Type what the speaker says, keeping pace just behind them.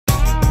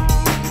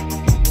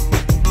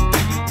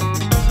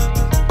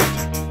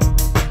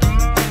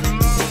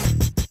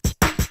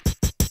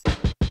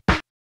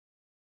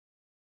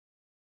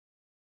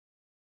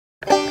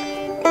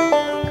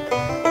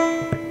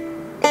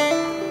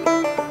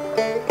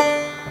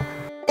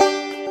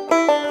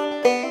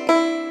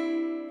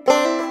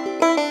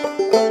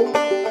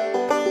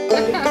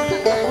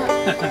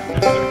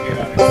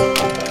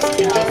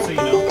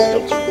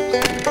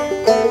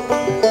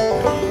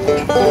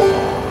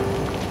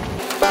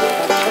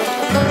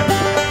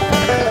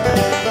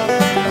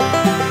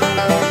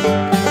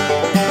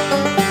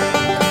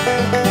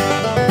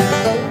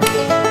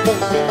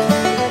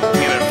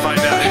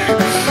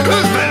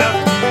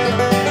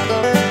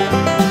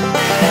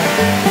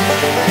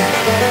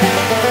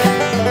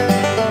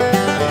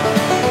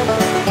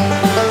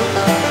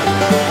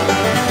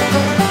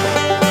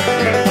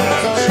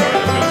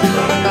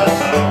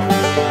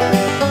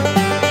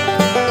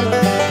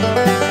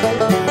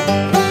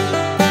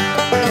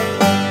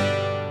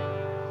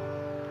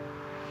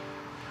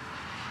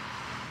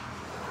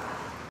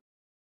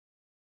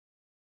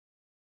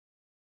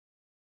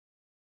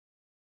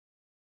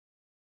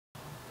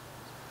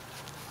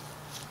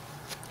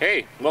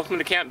Hey, welcome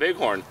to Camp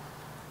Bighorn.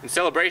 In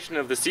celebration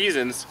of the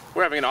seasons,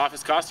 we're having an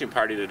office costume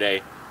party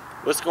today.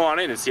 Let's go on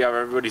in and see how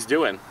everybody's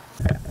doing.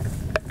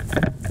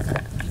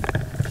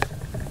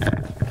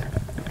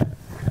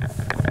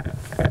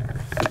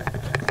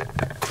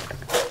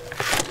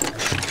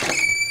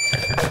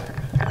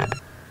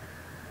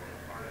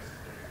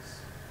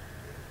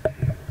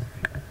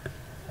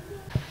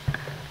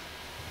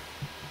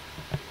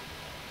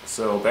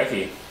 So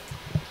Becky,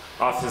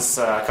 office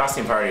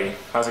costume party,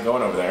 how's it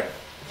going over there?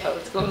 Oh,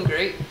 it's going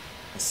great.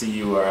 I see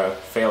you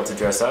failed to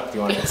dress up. Do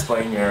you want to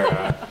explain your...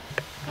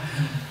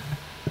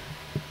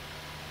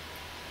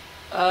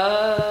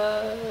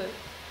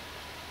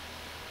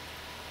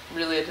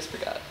 Really, I just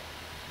forgot.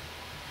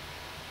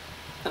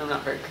 And I'm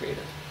not very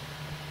creative.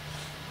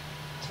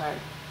 Sorry.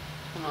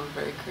 I'm not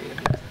very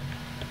creative.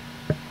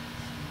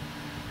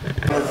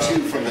 One or two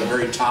from the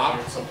very top,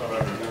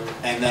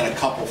 and then a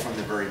couple from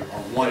the very,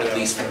 or one at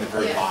least from the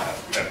very bottom.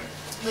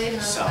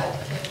 So,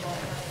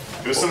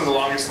 it was some of the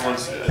longest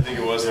ones. I think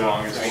it was the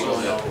longest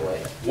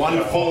one.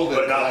 one folded,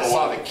 But not I the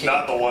saw one, the cake.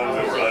 not the ones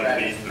that were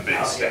underneath the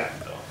big stack,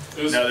 though.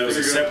 No, there was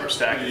a separate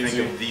stack. I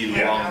think of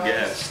the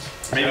longest.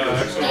 Maybe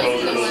those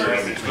are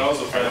in between. That was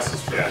the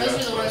fastest trip.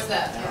 Those are the ones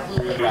that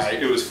flew.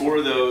 It was 4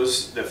 of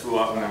those that flew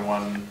off, and then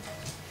 1 of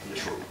the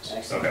short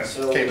ones. Okay.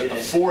 Okay, but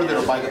the 4 that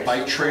are by the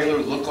bike trailer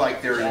look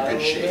like they're in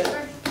good shape.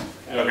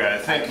 Okay, I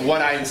think.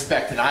 What I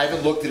inspected, I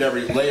haven't looked at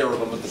every layer of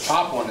them, but the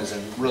top one is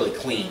really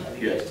clean.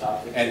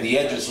 And the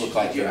edges look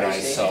like they're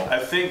nice, so. I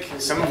think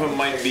some of them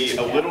might be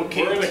a little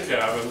We're in a kinked,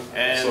 cabin.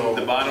 and so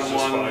the bottom it's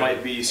just one fine.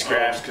 might be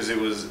scratched because it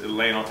was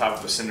laying on top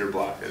of a cinder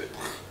block.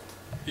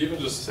 Even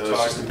just So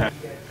it's just talking.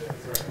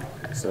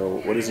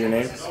 So what is your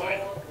name?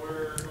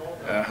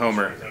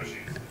 Homer.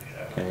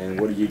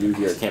 And what do you do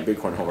here at Camp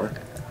Bighorn, Homer?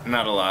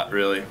 Not a lot,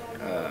 really.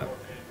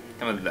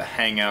 Kind of the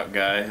hangout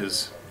guy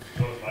is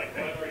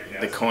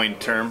the coined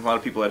term. A lot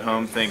of people at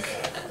home think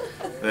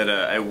that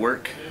I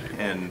work,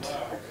 and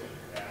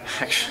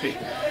actually,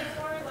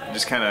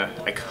 just kind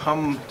of I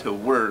come to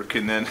work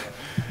and then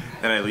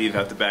I leave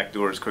out the back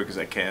door as quick as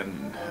I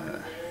can.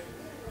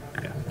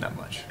 Yeah, not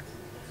much.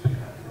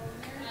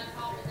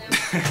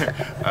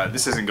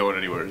 This isn't going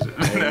anywhere, is it?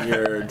 And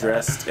you're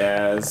dressed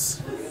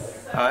as...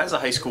 As a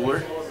high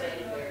schooler.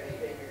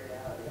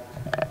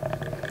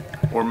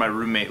 Or my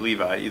roommate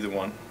Levi, either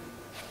one.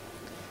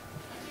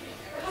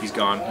 He's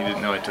gone. He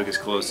didn't know I took his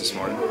clothes this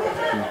morning.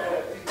 Yeah,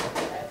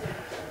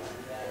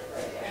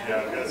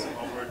 I've got some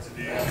homework to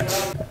do.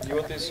 You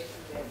want these?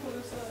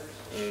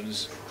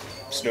 Just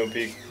Snow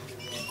Peak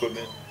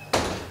equipment.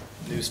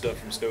 New stuff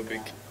from Snow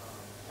Peak.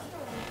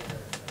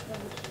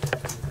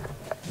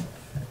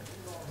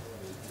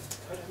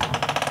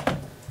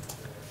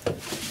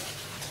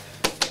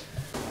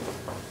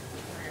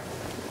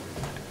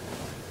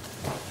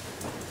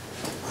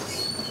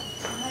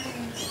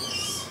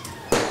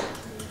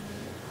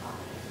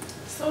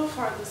 So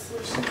far, the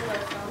solution that I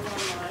found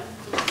online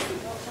for the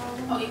seatbelt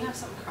problem. Oh, you have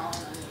something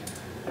crawling on you.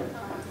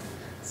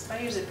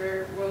 Spiders are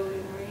very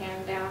woven where you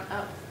hang down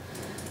up.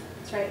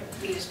 That's right.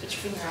 You just put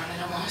your finger on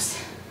it almost.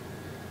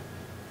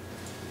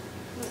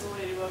 There's a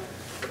ladybug.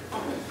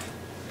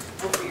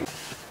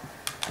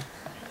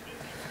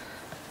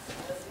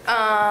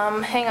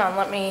 Hang on,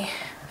 let me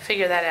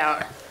figure that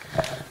out.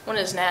 When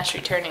is Nash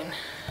returning?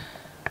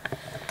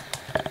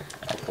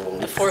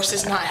 The force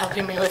is not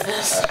helping me with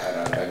this.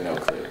 I have no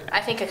clue. I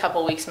think a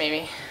couple weeks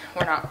maybe.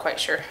 We're not quite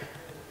sure.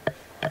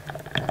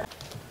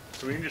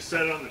 So we can just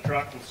set it on the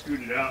truck and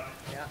scoot it out.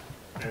 Yeah.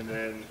 And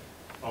then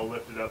I'll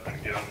lift it up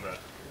and get on the...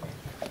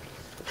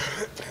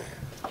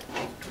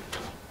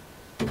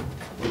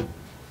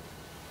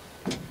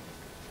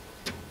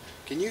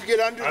 Can you get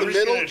under I'm the just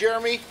middle, gonna-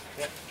 Jeremy?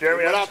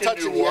 Jeremy, I'm Without just gonna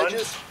touching do the one.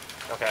 edges?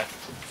 Okay.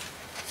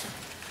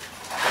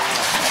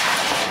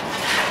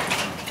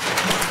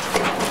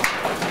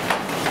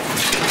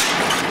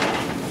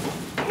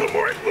 A little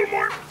more, a little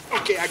more.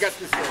 Okay, I got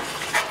this one.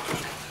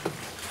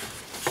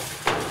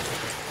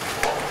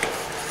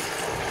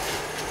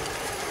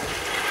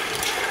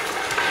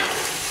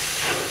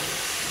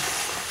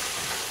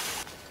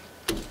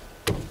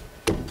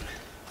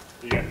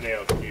 You got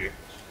nailed here.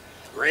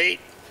 Great.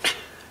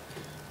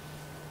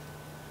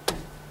 There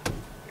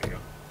you go.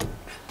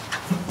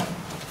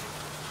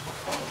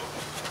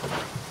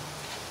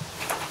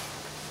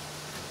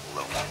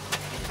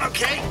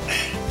 Okay,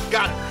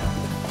 got it.